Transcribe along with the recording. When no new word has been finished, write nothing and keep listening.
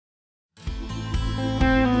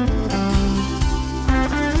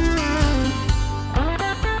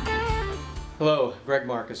Greg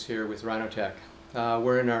Marcus here with Rhinotech.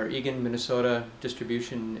 We're in our Eagan, Minnesota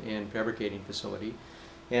distribution and fabricating facility,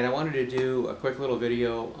 and I wanted to do a quick little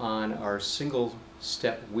video on our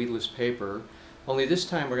SingleStep weedless paper, only this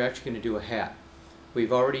time we're actually going to do a hat.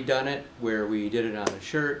 We've already done it where we did it on a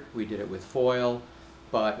shirt, we did it with foil,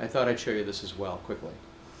 but I thought I'd show you this as well quickly.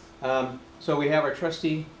 So we have our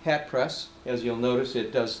trusty hat press. As you'll notice,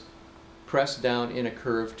 it does press down in a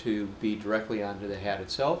curve to be directly onto the hat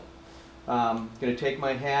itself. I'm going to take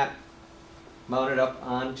my hat, mount it up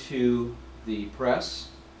onto the press,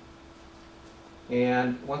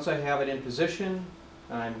 and once I have it in position,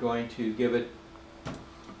 I'm going to give it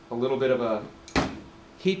a little bit of a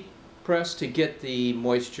heat press to get the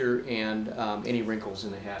moisture and any wrinkles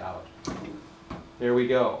in the hat out. There we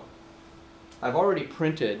go. I've already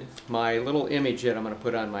printed my little image that I'm going to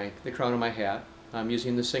put on the crown of my hat. I'm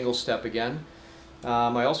using the SingleStep again.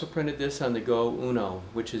 I also printed this on the Go Uno,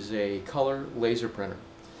 which is a color laser printer.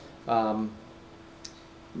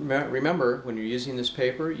 Remember, when you're using this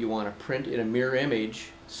paper, you want to print in a mirror image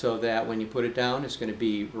so that when you put it down, it's going to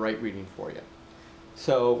be right reading for you.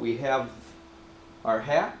 So we have our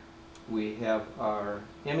hat, we have our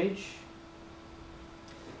image.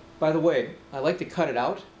 By the way, I like to cut it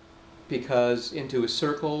out because into a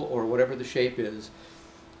circle or whatever the shape is.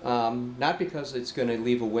 Not because it's going to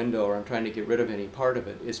leave a window or I'm trying to get rid of any part of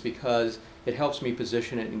it. It's because it helps me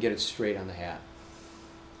position it and get it straight on the hat.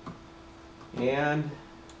 And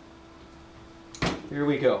here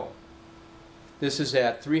we go. This is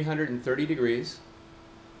at 330 degrees,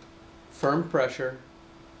 firm pressure,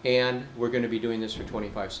 and we're going to be doing this for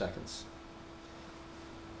 25 seconds.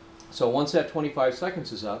 So once that 25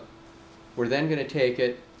 seconds is up, we're then going to take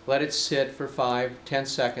it, let it sit for 5-10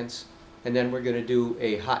 seconds, and then we're going to do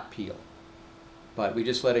a hot peel. But we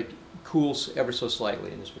just let it cool ever so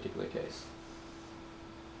slightly in this particular case.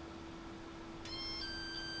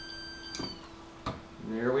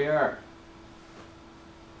 And there we are.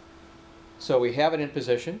 So we have it in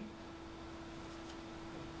position.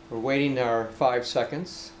 We're waiting our 5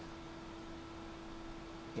 seconds.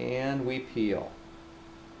 And we peel.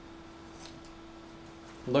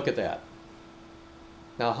 Look at that.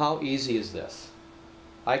 Now how easy is this?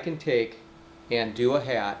 I can take and do a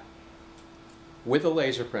hat with a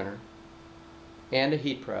laser printer and a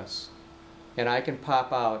heat press, and I can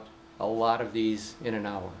pop out a lot of these in an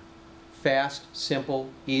hour. Fast,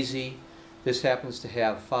 simple, easy. This happens to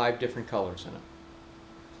have 5 different colors in it.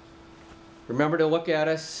 Remember to look at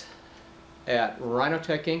us at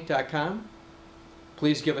rhinotechink.com.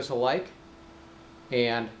 Please give us a like,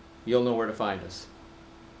 and you'll know where to find us.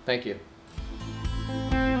 Thank you.